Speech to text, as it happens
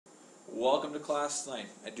Welcome to class tonight.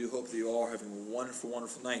 I do hope that you all are having a wonderful,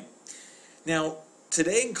 wonderful night. Now,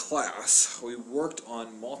 today in class, we worked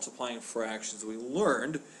on multiplying fractions. We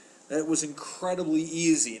learned that it was incredibly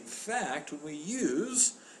easy. In fact, when we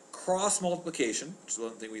use cross multiplication, which is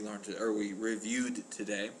one thing we learned or we reviewed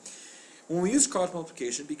today, when we use cross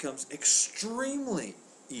multiplication, it becomes extremely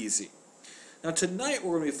easy. Now tonight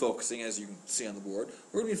we're going to be focusing, as you can see on the board,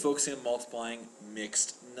 we're going to be focusing on multiplying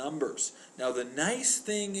mixed numbers. Now the nice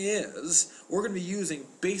thing is, we're going to be using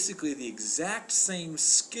basically the exact same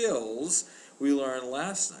skills we learned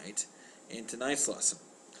last night in tonight's lesson.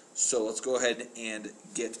 So let's go ahead and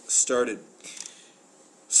get started.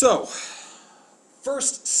 So,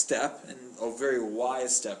 first step, and a very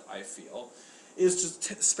wise step I feel, is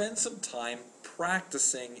to spend some time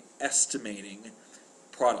practicing estimating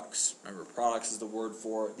products. Remember, products is the word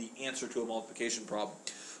for the answer to a multiplication problem.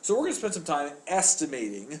 So we're going to spend some time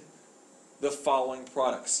estimating the following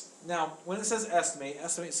products. Now, when it says estimate,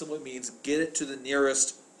 estimate simply means get it to the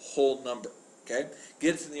nearest whole number. Okay?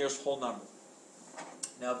 Get it to the nearest whole number.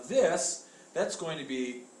 Now that's going to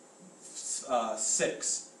be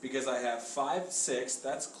 6, because I have 5, 6,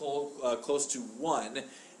 that's close to 1, and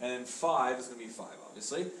then 5 is going to be 5,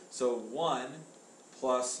 obviously. So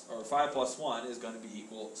 5 plus 1 is going to be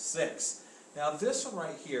equal 6. Now this one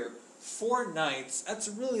right here, 4/9, that's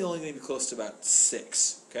really only going to be close to about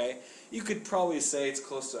 6. Okay, you could probably say it's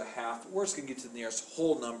close to a half, but we're just going to get to the nearest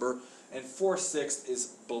whole number, and 4/6 is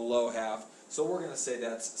below half, so we're going to say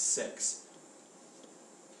that's 6.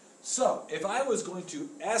 So if I was going to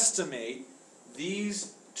estimate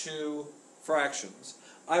these two fractions,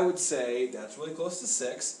 I would say that's really close to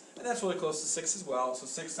 6, and that's really close to 6 as well, so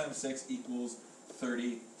 6 times 6 equals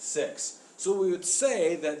 36. So we would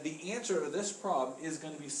say that the answer to this problem is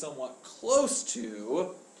going to be somewhat close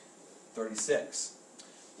to 36.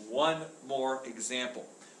 One more example.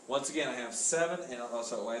 Once again, I have 7 and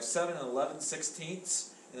 11/16,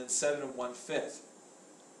 and then 7 1/5.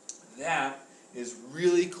 That is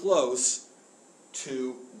really close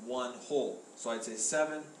to 1 whole. So I'd say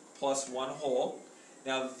 7 plus 1 whole.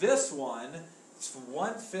 Now this one,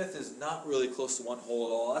 1/5 is not really close to 1 whole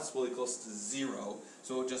at all. That's really close to 0.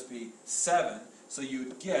 So it would just be 7. So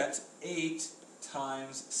you'd get 8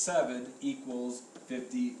 times 7 equals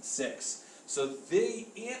 56. So the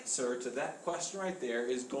answer to that question right there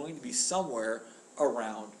is going to be somewhere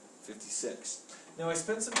around 56. Now I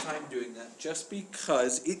spent some time doing that just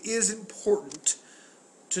because it is important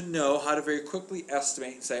to know how to very quickly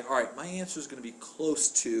estimate and say, all right, my answer is going to be close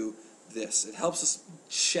to this. It helps us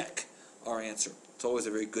check our answer. It's always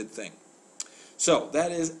a very good thing. So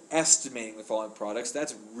that is estimating the following products.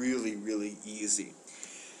 That's really, really easy.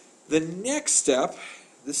 The next step,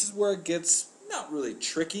 this is where it gets not really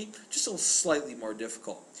tricky, just a little slightly more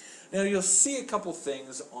difficult. Now you'll see a couple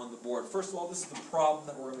things on the board. First of all, this is the problem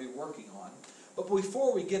that we're going to be working on. But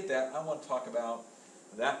before we get that, I want to talk about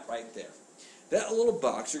that right there. That little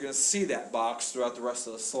box, you're going to see that box throughout the rest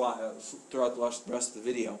of the slide, throughout the rest of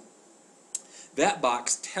the video. That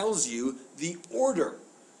box tells you the order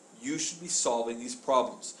you should be solving these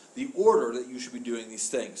problems, the order that you should be doing these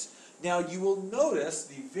things. Now you will notice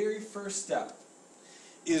the very first step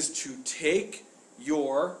is to take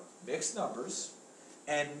your mixed numbers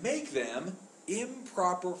and make them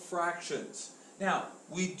improper fractions. Now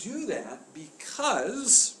we do that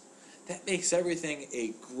because that makes everything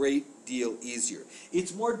a great deal easier.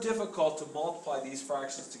 It's more difficult to multiply these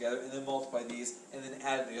fractions together and then multiply these and then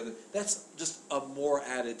add them together. That's just a more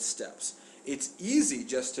added steps. It's easy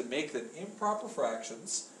just to make them improper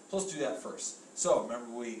fractions. So let's do that first. So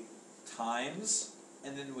remember, we times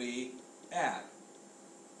and then we add.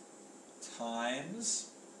 Times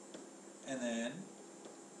and then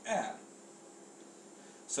add.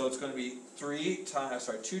 So it's going to be 2 times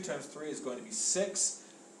 3 is going to be 6.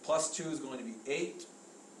 Plus 2 is going to be 8.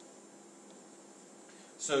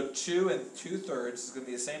 So 2 and 2/3 is going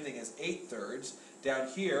to be the same thing as 8/3. Down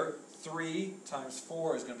here, 3 times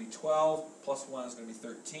 4 is going to be 12. Plus 1 is going to be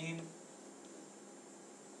 13.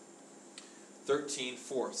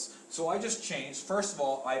 13/4. So I just changed. First of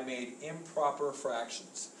all, I made improper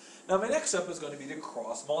fractions. Now my next step is going to be to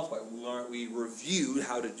cross multiply. We reviewed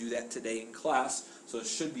how to do that today in class, so it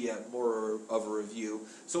should be more of a review.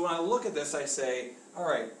 So when I look at this, I say, all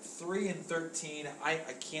right, 3 and 13, I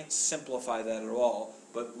can't simplify that at all,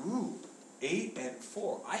 but 8 and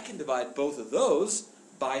 4, I can divide both of those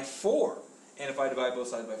by 4. And if I divide both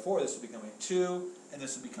sides by 4, this will become a 2, and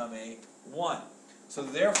this will become a 1. So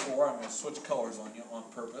therefore, I'm going to switch colors on you on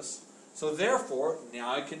purpose. So therefore,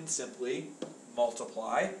 now I can simply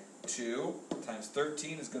multiply. 2 times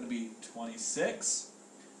 13 is going to be 26.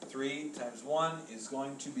 3 times 1 is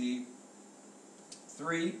going to be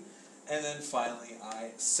 3. And then finally,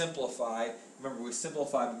 I simplify. Remember, we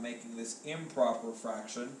simplify by making this improper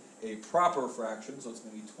fraction a proper fraction. So it's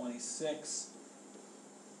going to be 26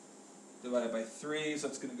 divided by 3. So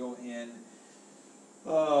it's going to go in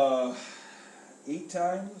 8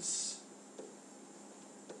 times.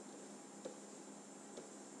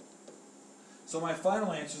 So my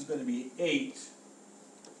final answer is going to be 8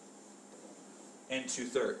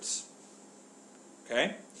 2/3.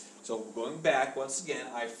 Okay? So going back, once again,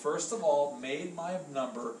 I first of all made my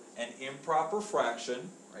number an improper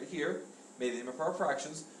fraction, right here, made the improper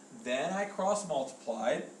fractions, then I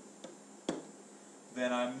cross-multiplied,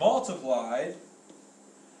 then I multiplied,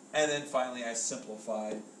 and then finally I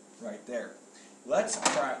simplified right there. Let's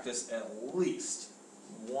practice at least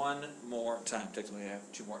one more time. Technically I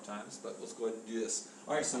have 2 more times, but let's go ahead and do this.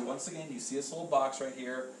 Alright, so once again, you see this little box right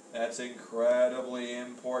here. That's incredibly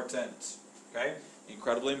important. Okay?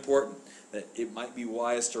 Incredibly important. That it might be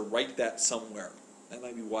wise to write that somewhere. That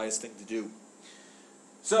might be a wise thing to do.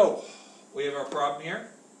 So, we have our problem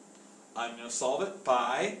here. I'm going to solve it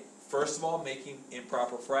by, first of all, making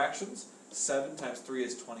improper fractions. 7 times 3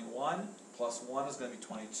 is 21, plus 1 is going to be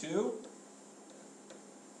 22.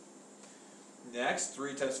 Next,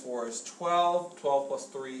 3 times 4 is 12. 12 plus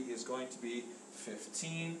 3 is going to be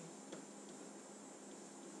 15.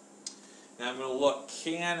 Now I'm going to look,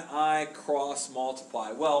 can I cross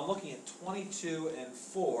multiply? Well, I'm looking at 22 and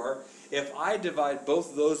 4. If I divide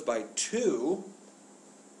both of those by 2,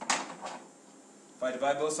 if I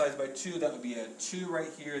divide both sides by 2, that would be a 2 right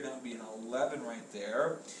here, that would be an 11 right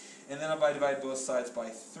there. And then if I divide both sides by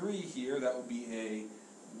 3 here, that would be a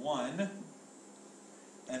 1.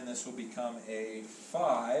 And this will become a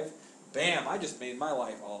 5. Bam, I just made my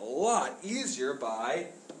life a lot easier by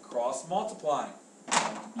cross-multiplying.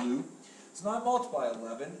 Blue. So now I multiply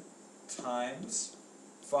 11 times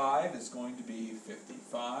 5 is going to be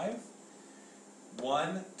 55.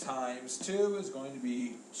 1 times 2 is going to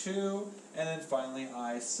be 2. And then finally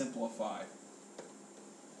I simplify.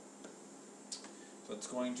 So it's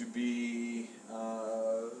going to be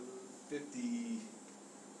 50...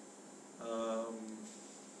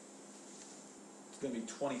 it's going to be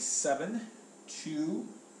 27. 2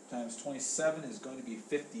 times 27 is going to be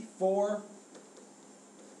 54.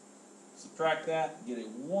 Subtract that, get a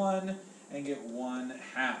 1, and get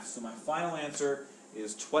 1/2. So my final answer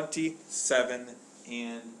is 27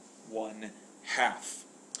 1/2.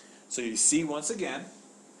 So you see, once again,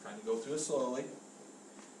 trying to go through it slowly,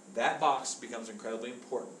 that box becomes incredibly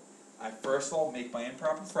important. I first of all make my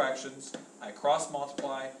improper fractions, I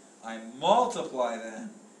cross-multiply, I multiply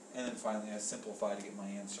them, and then finally I simplify to get my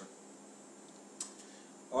answer.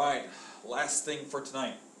 Alright, last thing for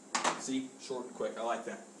tonight. See, short and quick, I like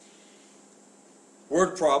that.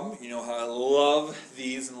 Word problem, you know how I love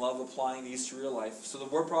these and love applying these to real life. So the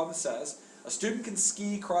word problem says, a student can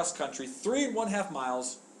ski cross-country 3 1/2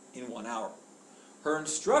 miles in 1 hour. Her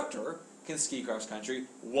instructor can ski cross-country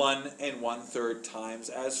 1 1/3 times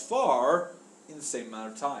as far in the same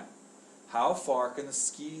amount of time. How far can the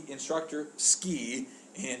ski instructor ski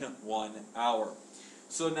in 1 hour?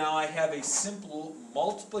 So now I have a simple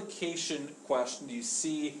multiplication question. Do you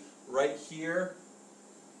see right here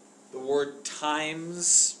the word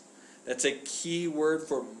times? That's a key word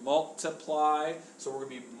for multiply. So we're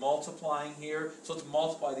going to be multiplying here. So let's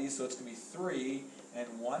multiply these. So it's going to be 3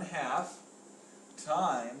 1/2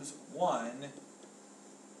 times 1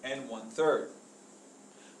 1/3.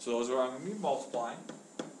 So those are what I'm going to be multiplying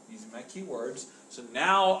using my keywords. So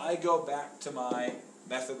now I go back to my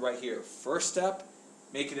method right here. First step,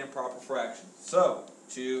 make an improper fraction. So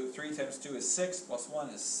 3 times 2 is 6, plus 1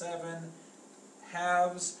 is 7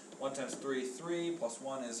 halves. 1 times 3, 3, plus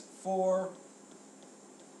 1 is 4.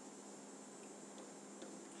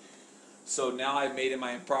 So now I've made it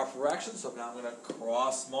my improper fraction, so now I'm going to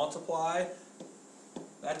cross multiply.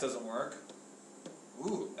 That doesn't work.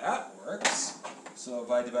 Ooh, that works. So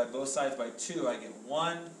if I divide both sides by 2, I get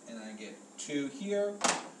 1, and I get 2 here.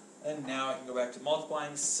 And now I can go back to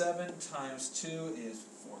multiplying. 7 times 2 is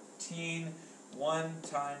 14. 1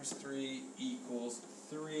 times 3 equals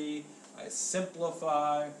 3. I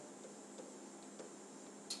simplify.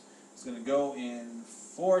 It's going to go in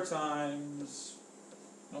 4 times.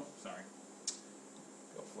 Oh, sorry.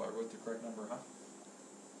 Go for I wrote the correct number, huh?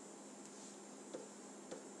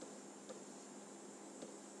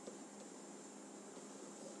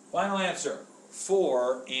 Final answer: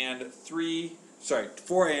 4 2/3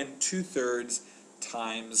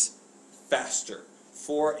 times faster.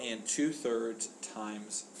 4 2/3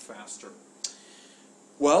 times faster.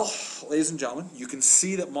 Well, ladies and gentlemen, you can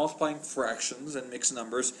see that multiplying fractions and mixed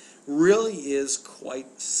numbers really is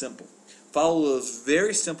quite simple. Follow those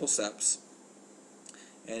very simple steps,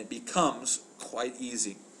 and it becomes quite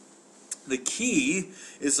easy. The key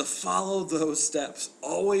is to follow those steps.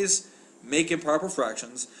 Always make improper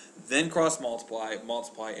fractions, then cross multiply,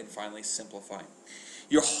 and finally simplify.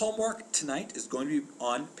 Your homework tonight is going to be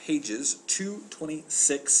on pages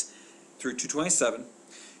 226 through 227.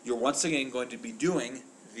 You're once again going to be doing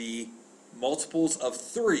the multiples of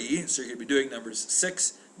 3, so you're going to be doing numbers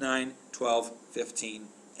 6, 9, 12, 15,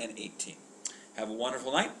 and 18. Have a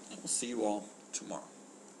wonderful night, and we'll see you all tomorrow.